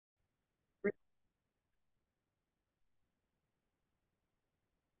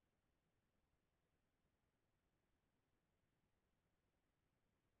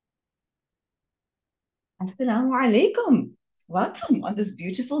Assalamu alaikum. Welcome on this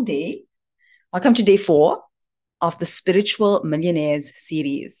beautiful day. Welcome to day 4 of the Spiritual Millionaires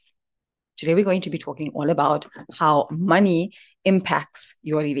series. Today, we're going to be talking all about how money impacts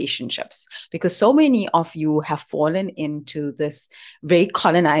your relationships, because so many of you have fallen into this very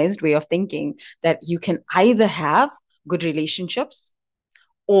colonized way of thinking that you can either have good relationships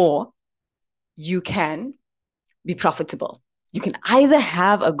or you can be profitable. You can either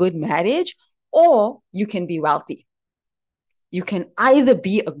have a good marriage or you can be wealthy. You can either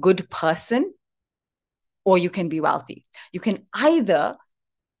be a good person or you can be wealthy. You can either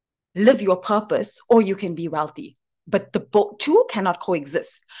live your purpose or you can be wealthy, but the two cannot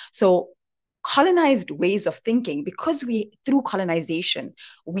coexist. So colonized ways of thinking, because through colonization,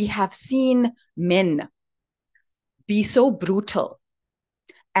 we have seen men be so brutal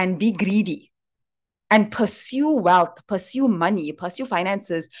and be greedy and pursue wealth, pursue money, pursue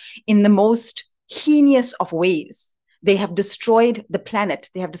finances in the most heinous of ways. They have destroyed the planet.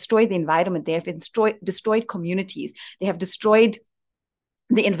 They have destroyed the environment. They have destroyed communities. They have destroyed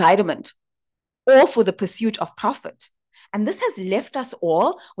the environment, all for the pursuit of profit. And this has left us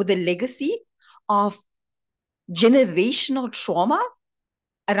all with a legacy of generational trauma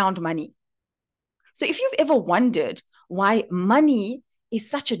around money. So if you've ever wondered why money is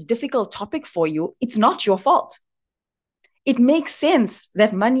such a difficult topic for you, it's not your fault. It makes sense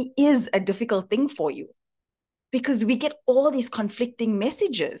that money is a difficult thing for you because we get all these conflicting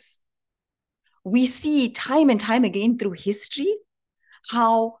messages. We see time and time again through history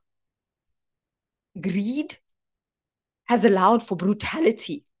how greed has allowed for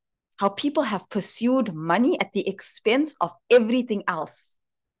brutality, how people have pursued money at the expense of everything else.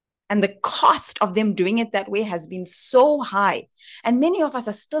 And the cost of them doing it that way has been so high. And many of us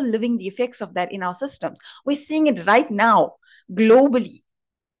are still living the effects of that in our systems. We're seeing it right now globally,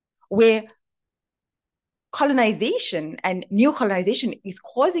 where colonization and new colonization is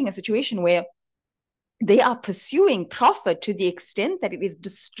causing a situation where they are pursuing profit to the extent that it is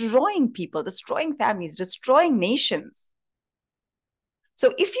destroying people, destroying families, destroying nations.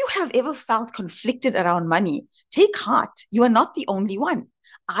 So if you have ever felt conflicted around money, take heart. You are not the only one.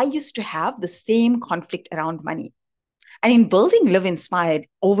 I used to have the same conflict around money. And in building Live Inspired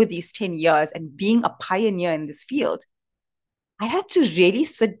over these 10 years and being a pioneer in this field, I had to really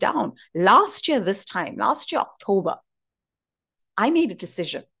sit down. Last year, October, I made a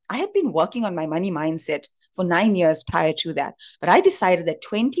decision. I had been working on my money mindset for 9 years prior to that. But I decided that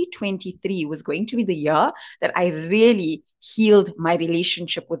 2023 was going to be the year that I really healed my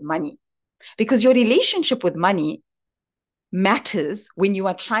relationship with money. Because your relationship with money matters when you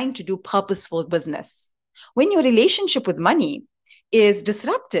are trying to do purposeful business. When your relationship with money is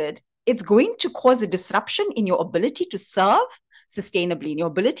disrupted, it's going to cause a disruption in your ability to serve sustainably, in your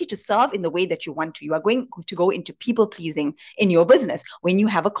ability to serve in the way that you want to. You are going to go into people pleasing in your business when you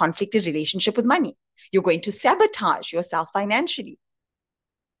have a conflicted relationship with money. You're going to sabotage yourself financially.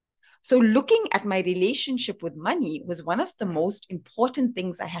 So looking at my relationship with money was one of the most important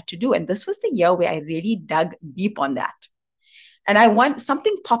things I had to do. And this was the year where I really dug deep on that. And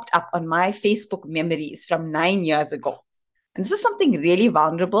something popped up on my Facebook memories from 9 years ago. And this is something really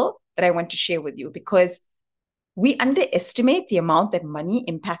vulnerable that I want to share with you, because we underestimate the amount that money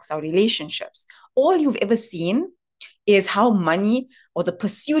impacts our relationships. All you've ever seen is how money, or the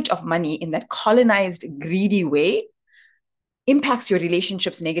pursuit of money in that colonized, greedy way, impacts your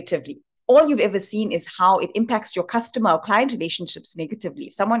relationships negatively. All you've ever seen is how it impacts your customer or client relationships negatively.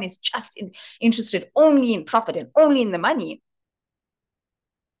 If someone is just interested only in profit and only in the money,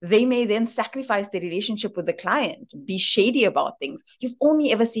 they may then sacrifice their relationship with the client, be shady about things. You've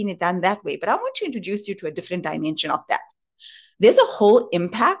only ever seen it done that way. But I want to introduce you to a different dimension of that. There's a whole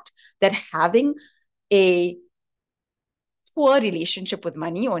impact that having a poor relationship with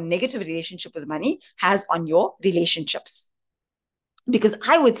money or negative relationship with money has on your relationships. Because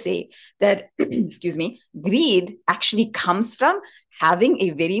I would say that, excuse me, greed actually comes from having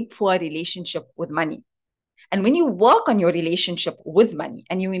a very poor relationship with money. And when you work on your relationship with money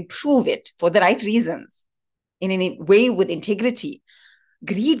and you improve it for the right reasons, in a way with integrity,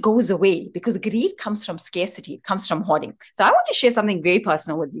 greed goes away, because greed comes from scarcity. It comes from hoarding. So I want to share something very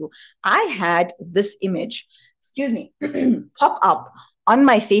personal with you. I had this image, excuse me, pop up on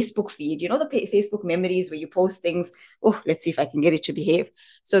my Facebook feed. You know, the Facebook memories where you post things. Oh, let's see if I can get it to behave.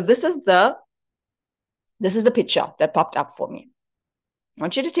 So this is the picture that popped up for me. I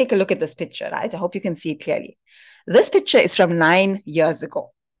want you to take a look at this picture, right? I hope you can see it clearly. This picture is from 9 years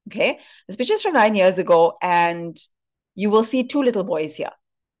ago, okay? This picture is from 9 years ago, and you will see 2 little boys here.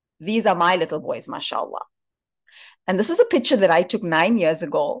 These are my little boys, mashallah. And this was a picture that I took 9 years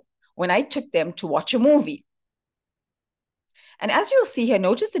ago when I took them to watch a movie. And as you'll see here,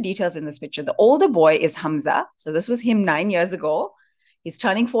 notice the details in this picture. The older boy is Hamza. So this was him 9 years ago. He's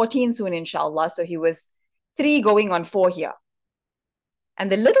turning 14 soon, inshallah. So he was 3 going on 4 here.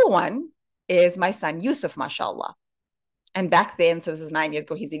 And the little one is my son, Yusuf, mashallah. And back then, so this is 9 years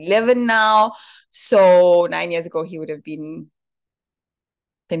ago, he's 11 now. So 9 years ago, he would have been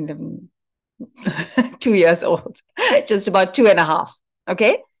 2 years old, just about 2.5.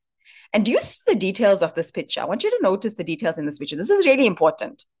 Okay. And do you see the details of this picture? I want you to notice the details in this picture. This is really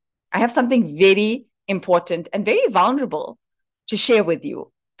important. I have something very important and very vulnerable to share with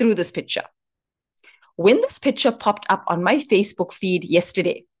you through this picture. When this picture popped up on my Facebook feed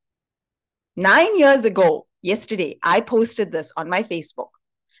yesterday, 9 years ago, yesterday, I posted this on my Facebook.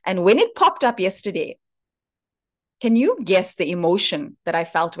 And when it popped up yesterday, can you guess the emotion that I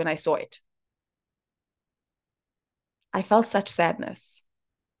felt when I saw it? I felt such sadness.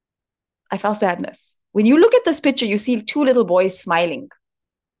 I felt sadness. When you look at this picture, you see 2 little boys smiling.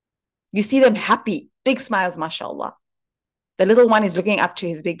 You see them happy, big smiles, mashallah. The little one is looking up to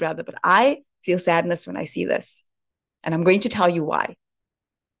his big brother, but I feel sadness when I see this. And I'm going to tell you why.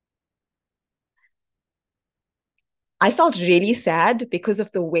 I felt really sad because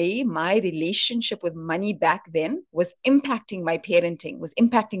of the way my relationship with money back then was impacting my parenting, was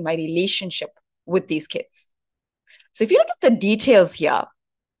impacting my relationship with these kids. So if you look at the details here,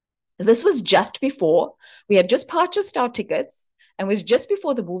 this was just before we had just purchased our tickets and was just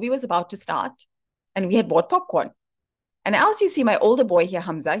before the movie was about to start, and we had bought popcorn. And as you see, my older boy here,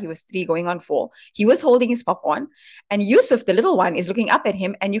 Hamza, he was 3 going on 4. He was holding his popcorn, and Yusuf, the little one, is looking up at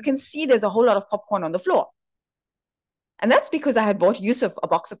him, and you can see there's a whole lot of popcorn on the floor. And that's because I had bought Yusuf a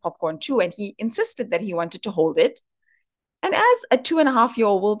box of popcorn too, and he insisted that he wanted to hold it. And as a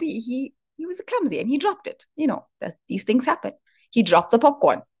 2.5-year-old will be, he was clumsy and he dropped it. You know, these things happen. He dropped the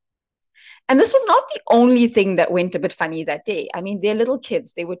popcorn. And this was not the only thing that went a bit funny that day. I mean, they're little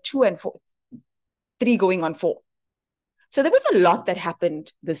kids. They were 2 and 4, 3 going on 4. So there was a lot that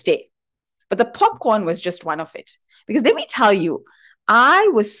happened this day. But the popcorn was just one of it. Because let me tell you, I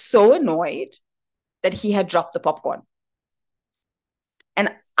was so annoyed that he had dropped the popcorn. And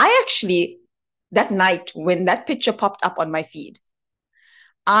I actually, that night when that picture popped up on my feed,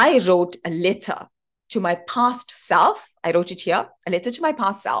 I wrote a letter to my past self. I wrote it here, a letter to my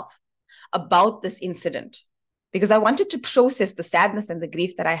past self about this incident, because I wanted to process the sadness and the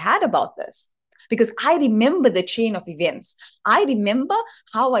grief that I had about this, because I remember the chain of events. I remember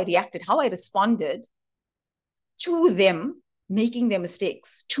how I reacted, how I responded to them making their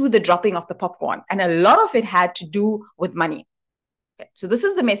mistakes, to the dropping of the popcorn. And a lot of it had to do with money. Okay, so this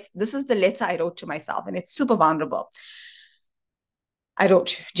is the letter I wrote to myself, and it's super vulnerable. I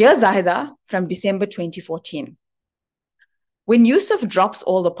wrote, Dear Zahida, from December 2014. When Yusuf drops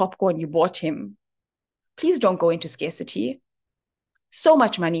all the popcorn you bought him, please don't go into scarcity. So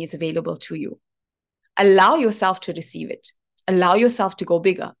much money is available to you. Allow yourself to receive it. Allow yourself to go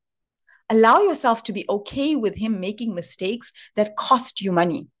bigger. Allow yourself to be okay with him making mistakes that cost you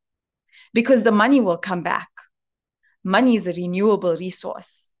money, because the money will come back. Money is a renewable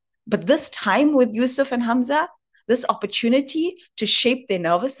resource. But this time with Yusuf and Hamza, this opportunity to shape their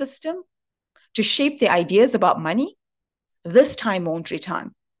nervous system, to shape their ideas about money, this time won't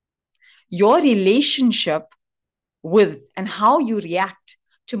return. Your relationship with and how you react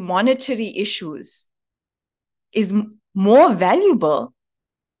to monetary issues is more valuable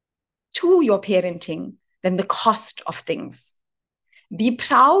to your parenting than the cost of things. Be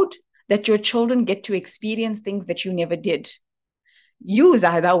proud that your children get to experience things that you never did. You,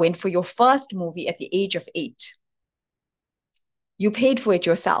 Zahida, went for your first movie at the age of 8. You paid for it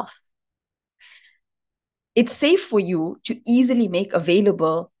yourself. It's safe for you to easily make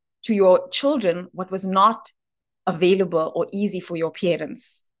available to your children what was not available or easy for your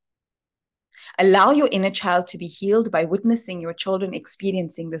parents. Allow your inner child to be healed by witnessing your children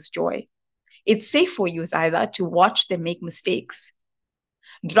experiencing this joy. It's safe for you, Zahida, to watch them make mistakes.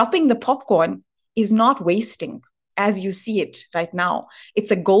 Dropping the popcorn is not wasting as you see it right now.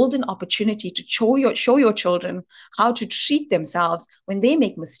 It's a golden opportunity to show your children how to treat themselves when they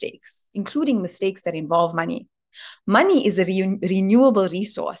make mistakes, including mistakes that involve money. Money is a renewable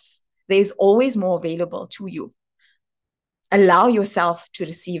resource. There is always more available to you. Allow yourself to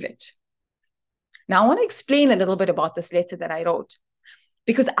receive it. Now, I want to explain a little bit about this letter that I wrote,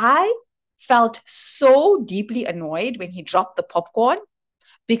 because I felt so deeply annoyed when he dropped the popcorn,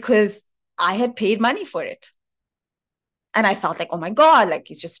 because I had paid money for it. And I felt like, oh my God, like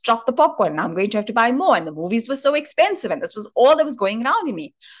he's just dropped the popcorn. Now I'm going to have to buy more. And the movies were so expensive. And this was all that was going around in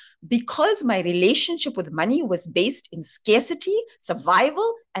me. because my relationship with money was based in scarcity,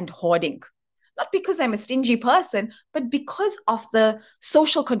 survival, and hoarding. Not because I'm a stingy person, but because of the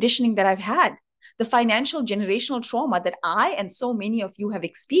social conditioning that I've had, the financial generational trauma that I and so many of you have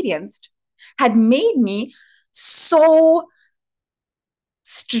experienced had made me so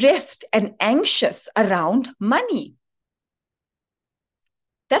stressed and anxious around money.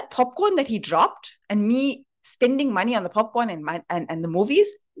 That popcorn that he dropped and me spending money on the popcorn and the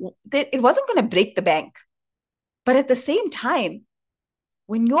movies, it wasn't going to break the bank. But at the same time,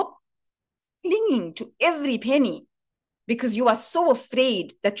 when you're clinging to every penny because you are so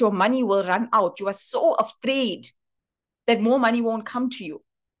afraid that your money will run out, you are so afraid that more money won't come to you,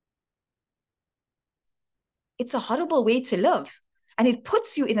 it's a horrible way to live. And it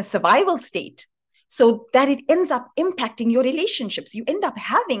puts you in a survival state so that it ends up impacting your relationships. You end up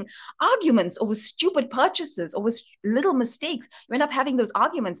having arguments over stupid purchases, over little mistakes. You end up having those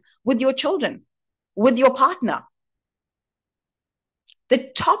arguments with your children, with your partner.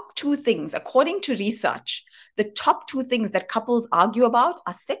 The top two things, according to research, the top two things that couples argue about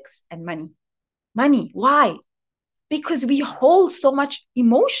are sex and money. Money. Why? Because we hold so much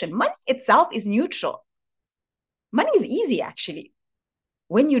emotion. Money itself is neutral. Money is easy, actually,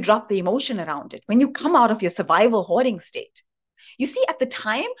 when you drop the emotion around it, when you come out of your survival hoarding state. You see, at the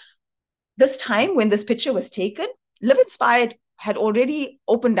time, this time when this picture was taken, Live Inspired had already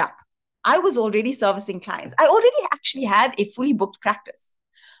opened up. I was already servicing clients. I already actually had a fully booked practice.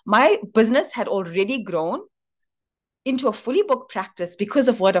 My business had already grown into a fully booked practice because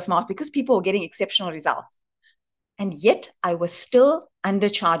of word of mouth, because people were getting exceptional results. And yet I was still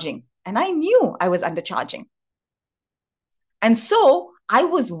undercharging. And I knew I was undercharging. And so I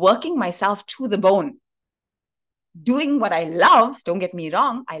was working myself to the bone, doing what I love. Don't get me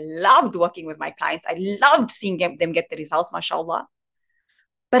wrong. I loved working with my clients. I loved seeing them get the results, mashallah.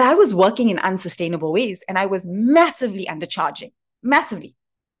 But I was working in unsustainable ways and I was massively undercharging, massively.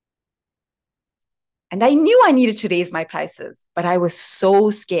 And I knew I needed to raise my prices, but I was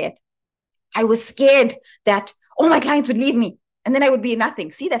so scared. I was scared that all my clients would leave me and then I would be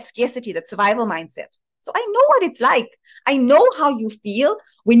nothing. See, that scarcity, that survival mindset. So I know what it's like. I know how you feel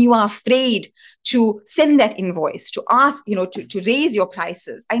when you are afraid to send that invoice, to ask, to raise your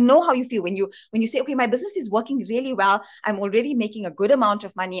prices. I know how you feel when you say, okay, my business is working really well. I'm already making a good amount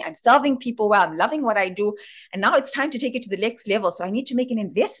of money. I'm serving people well. I'm loving what I do. And now it's time to take it to the next level. So I need to make an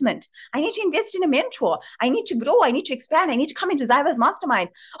investment. I need to invest in a mentor. I need to grow. I need to expand. I need to come into Zyla's mastermind.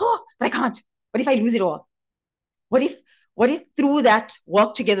 Oh, but I can't. What if I lose it all? What if through that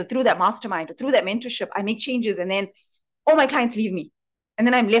work together, through that mastermind, or through that mentorship, I make changes and then all my clients leave me and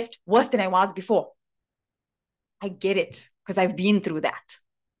then I'm left worse than I was before? I get it because I've been through that.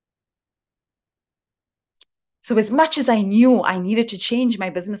 So as much as I knew I needed to change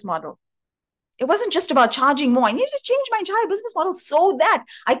my business model, it wasn't just about charging more. I needed to change my entire business model so that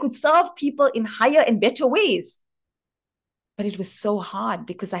I could serve people in higher and better ways. But it was so hard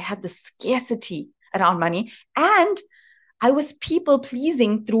because I had the scarcity around money and I was people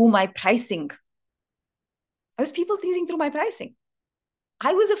pleasing through my pricing. I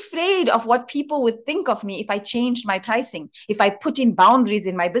was afraid of what people would think of me if I changed my pricing, if I put in boundaries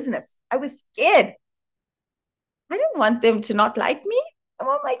in my business. I was scared. I didn't want them to not like me. I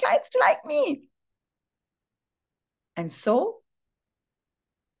want my clients to like me. And so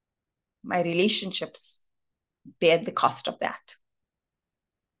my relationships bared the cost of that.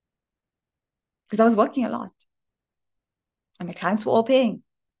 Because I was working a lot. And my clients were all paying.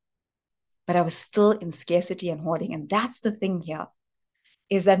 But I was still in scarcity and hoarding. And that's the thing here,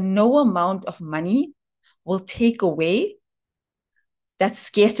 is that no amount of money will take away that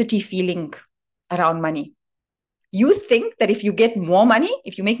scarcity feeling around money. You think that if you get more money,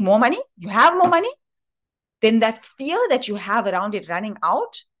 if you make more money, you have more money, then that fear that you have around it running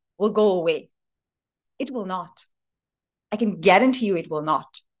out will go away. It will not. I can guarantee you it will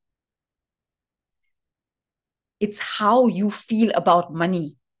not. It's how you feel about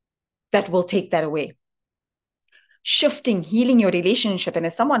money that will take that away. Shifting, healing your relationship. And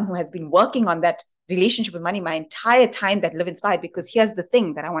as someone who has been working on that relationship with money my entire time that Live Inspired, because here's the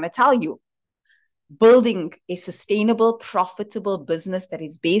thing that I want to tell you. Building a sustainable, profitable business that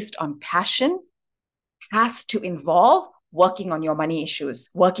is based on passion has to involve working on your money issues,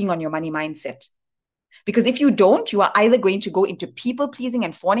 working on your money mindset. Because if you don't, you are either going to go into people pleasing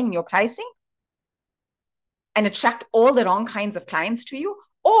and fawning in your pricing and attract all the wrong kinds of clients to you,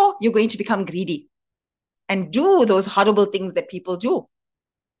 or you're going to become greedy and do those horrible things that people do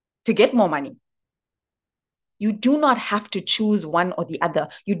to get more money. You do not have to choose one or the other.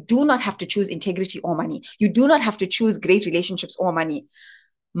 You do not have to choose integrity or money. You do not have to choose great relationships or money.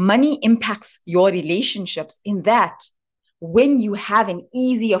 Money impacts your relationships in that when you have an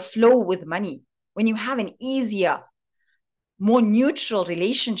easier flow with money, when you have an easier, more neutral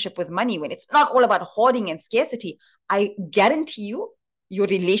relationship with money, when it's not all about hoarding and scarcity, I guarantee you, your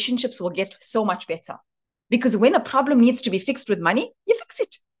relationships will get so much better. Because when a problem needs to be fixed with money, you fix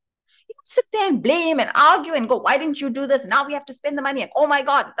it. You don't sit there and blame and argue and go, why didn't you do this? Now we have to spend the money. And oh my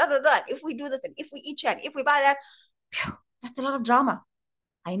God, da, da, da, if we do this and if we eat here and if we buy that, phew, that's a lot of drama.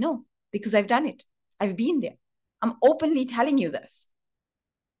 I know, because I've done it. I've been there. I'm openly telling you this.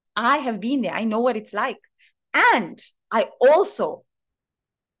 I have been there. I know what it's like. And I also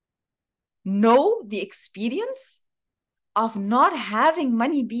know the experience of not having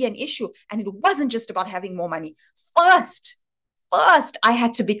money be an issue. And it wasn't just about having more money. First, I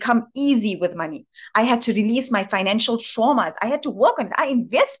had to become easy with money. I had to release my financial traumas. I had to work on it. I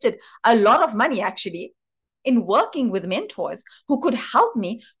invested a lot of money actually in working with mentors who could help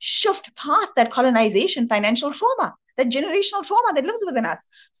me shift past that colonization financial trauma, that generational trauma that lives within us.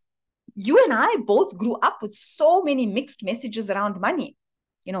 You and I both grew up with so many mixed messages around money.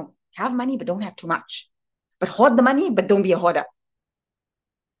 You know, have money, but don't have too much. But hoard the money, but don't be a hoarder.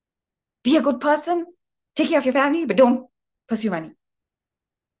 Be a good person, take care of your family, but don't pursue money.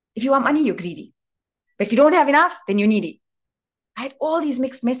 If you want money, you're greedy. But if you don't have enough, then you're needy. I had all these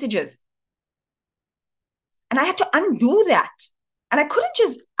mixed messages. And I had to undo that. And I couldn't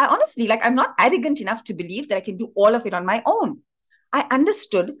I honestly, I'm not arrogant enough to believe that I can do all of it on my own. I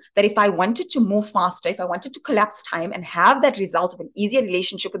understood that if I wanted to move faster, if I wanted to collapse time and have that result of an easier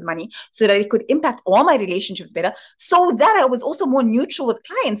relationship with money so that it could impact all my relationships better, so that I was also more neutral with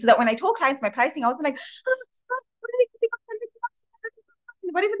clients, so that when I told clients my pricing, I wasn't like,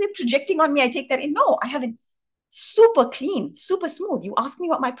 whatever they're projecting on me, I take that in. No, I have it super clean, super smooth. You ask me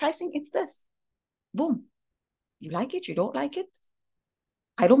what my pricing, it's this. Boom. You like it, you don't like it.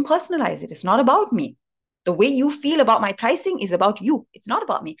 I don't personalize it. It's not about me. The way you feel about my pricing is about you. It's not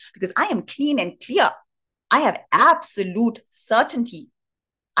about me, because I am clean and clear. I have absolute certainty.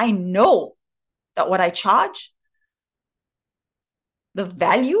 I know that what I charge, the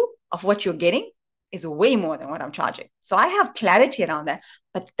value of what you're getting is way more than what I'm charging. So I have clarity around that.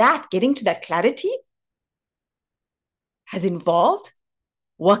 But getting to that clarity has involved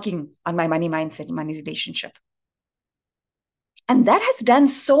working on my money mindset, money relationship. And that has done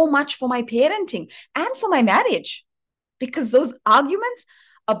so much for my parenting and for my marriage, because those arguments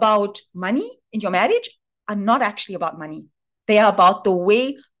about money in your marriage are not actually about money. They are about the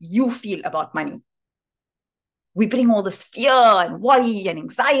way you feel about money. We bring all this fear and worry and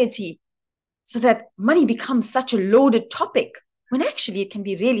anxiety so that money becomes such a loaded topic, when actually it can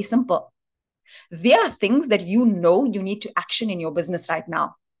be really simple. There are things that you know you need to action in your business right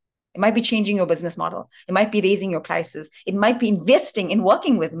now. It might be changing your business model. It might be raising your prices. It might be investing in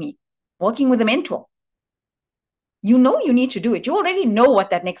working with me, working with a mentor. You know you need to do it. You already know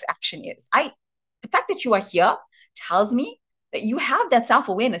what that next action is. The fact that you are here tells me that you have that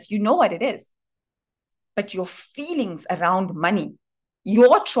self-awareness. You know what it is. But your feelings around money,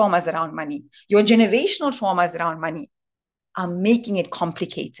 your traumas around money, your generational traumas around money are making it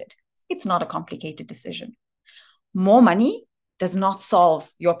complicated. It's not a complicated decision. More money does not solve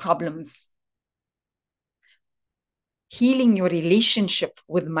your problems. Healing your relationship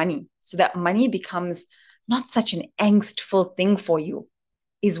with money so that money becomes not such an angstful thing for you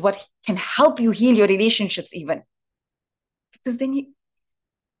is what can help you heal your relationships even. Because then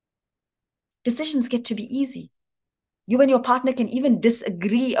decisions get to be easy. You and your partner can even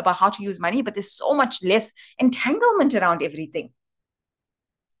disagree about how to use money, but there's so much less entanglement around everything.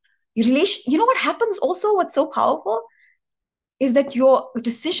 You know what happens also, what's so powerful, is that your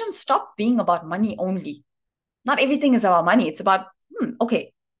decisions stop being about money only. Not everything is about money. It's about,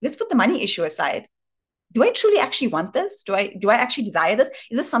 okay, let's put the money issue aside. Do I truly actually want this? Do I actually desire this?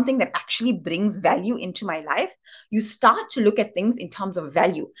 Is this something that actually brings value into my life? You start to look at things in terms of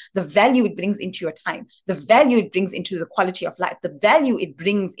value, the value it brings into your time, the value it brings into the quality of life, the value it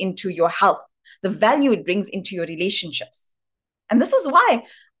brings into your health, the value it brings into your relationships. And this is why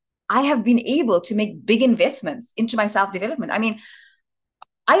I have been able to make big investments into my self-development. I mean,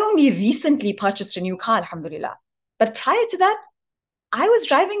 I only recently purchased a new car, alhamdulillah. But prior to that, I was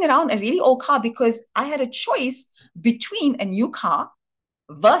driving around a really old car because I had a choice between a new car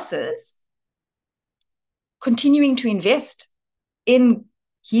versus continuing to invest in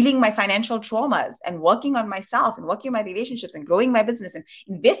healing my financial traumas and working on myself and working on my relationships and growing my business and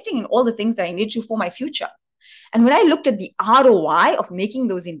investing in all the things that I need to for my future. And when I looked at the ROI of making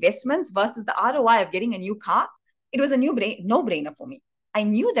those investments versus the ROI of getting a new car, it was a no-brainer for me. I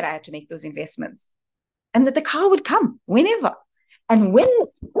knew that I had to make those investments and that the car would come whenever. And when,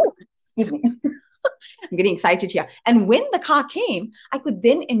 excuse me, I'm getting excited here. And when the car came, I could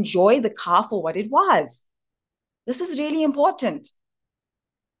then enjoy the car for what it was. This is really important.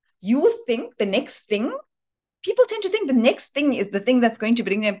 You think the next thing, people tend to think the next thing is the thing that's going to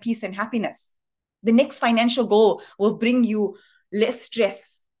bring them peace and happiness. The next financial goal will bring you less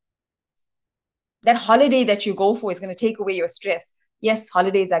stress. That holiday that you go for is going to take away your stress. Yes,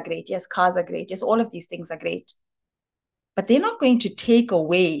 holidays are great. Yes, cars are great. Yes, all of these things are great. But they're not going to take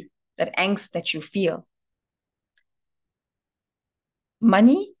away that angst that you feel.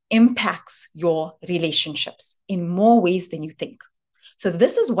 Money impacts your relationships in more ways than you think. So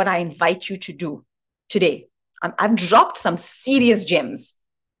this is what I invite you to do today. I've dropped some serious gems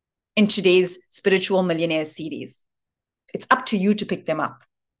in today's Spiritual Millionaire series. It's up to you to pick them up.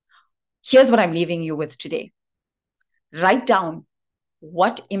 Here's what I'm leaving you with today. Write down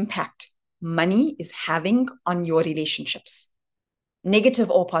what impact money is having on your relationships,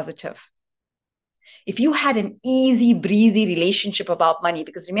 negative or positive. If you had an easy breezy relationship about money,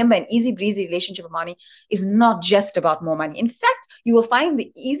 because remember, an easy breezy relationship with money is not just about more money. In fact, you will find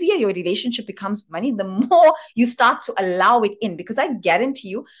the easier your relationship becomes with money, the more you start to allow it in. Because I guarantee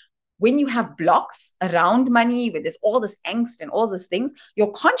you, when you have blocks around money, where there's all this angst and all these things,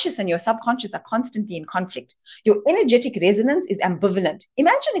 your conscious and your subconscious are constantly in conflict. Your energetic resonance is ambivalent.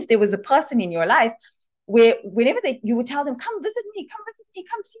 Imagine if there was a person in your life where whenever you would tell them, come visit me,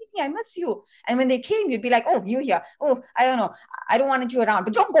 come see me, I miss you. And when they came, you'd be like, oh, you here. Oh, I don't know. I don't want you around,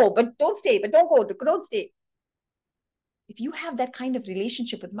 but don't go, but don't stay, but don't go, don't stay. If you have that kind of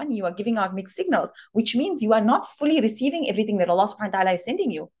relationship with money, you are giving out mixed signals, which means you are not fully receiving everything that Allah subhanahu wa ta'ala is sending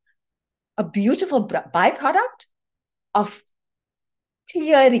you. A beautiful byproduct of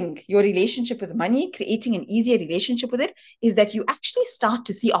clearing your relationship with money, creating an easier relationship with it, is that you actually start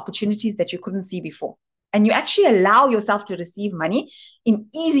to see opportunities that you couldn't see before. And you actually allow yourself to receive money in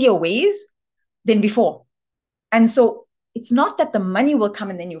easier ways than before. And so it's not that the money will come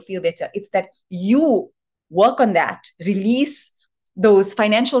and then you'll feel better. It's that you work on that, release those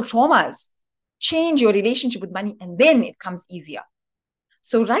financial traumas, change your relationship with money, and then it comes easier.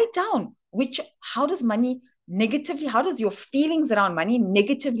 So write down how does money negatively, how does your feelings around money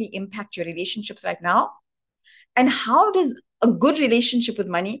negatively impact your relationships right now? And how does a good relationship with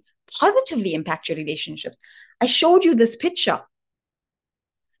money positively impact your relationships? I showed you this picture.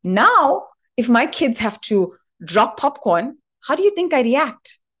 Now, if my kids have to drop popcorn, how do you think I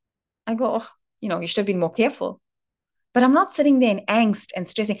react? I go, oh, you should have been more careful. But I'm not sitting there in angst and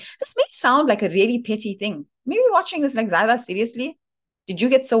stressing. This may sound like a really petty thing. Maybe watching this like, Zada, seriously? Did you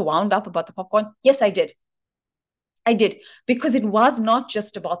get so wound up about the popcorn? Yes, I did. I did, because it was not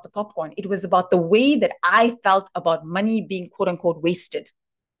just about the popcorn. It was about the way that I felt about money being quote unquote wasted.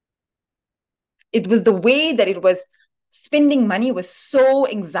 It was the way that it was spending money was so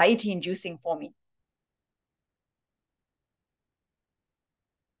anxiety inducing for me.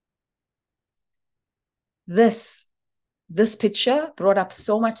 This picture brought up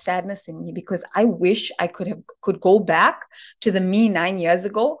so much sadness in me, because I wish I could go back to the me 9 years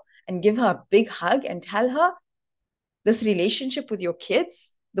ago and give her a big hug and tell her, this relationship with your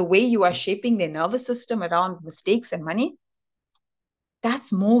kids, the way you are shaping their nervous system around mistakes and money,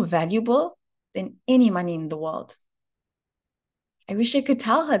 that's more valuable than any money in the world. I wish I could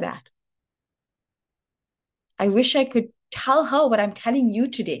tell her that. I wish I could tell her what I'm telling you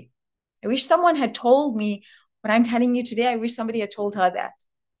today. I wish someone had told me what I'm telling you today. I wish somebody had told her that.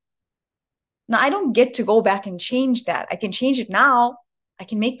 Now, I don't get to go back and change that. I can change it now. I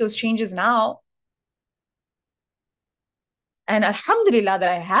can make those changes now. And alhamdulillah that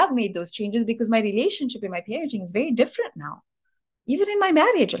I have made those changes, because my relationship and my parenting is very different now. Even in my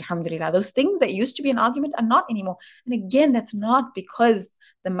marriage, alhamdulillah, those things that used to be an argument are not anymore. And again, that's not because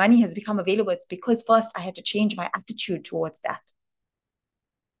the money has become available. It's because first I had to change my attitude towards that.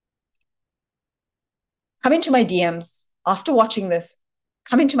 Come into my DMs after watching this.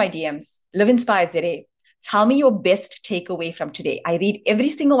 Come into my DMs, Live Inspired ZA. Tell me your best takeaway from today. I read every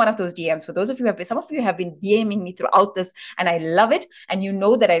single one of those DMs. For those of you some of you have been DMing me throughout this, and I love it. And you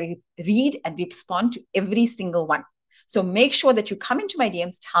know that I read and respond to every single one. So make sure that you come into my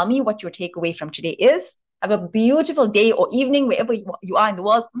DMs. Tell me what your takeaway from today is. Have a beautiful day or evening, wherever you are in the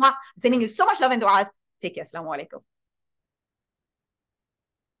world. I'm sending you so much love and du'as. Take care. Assalamu alaikum.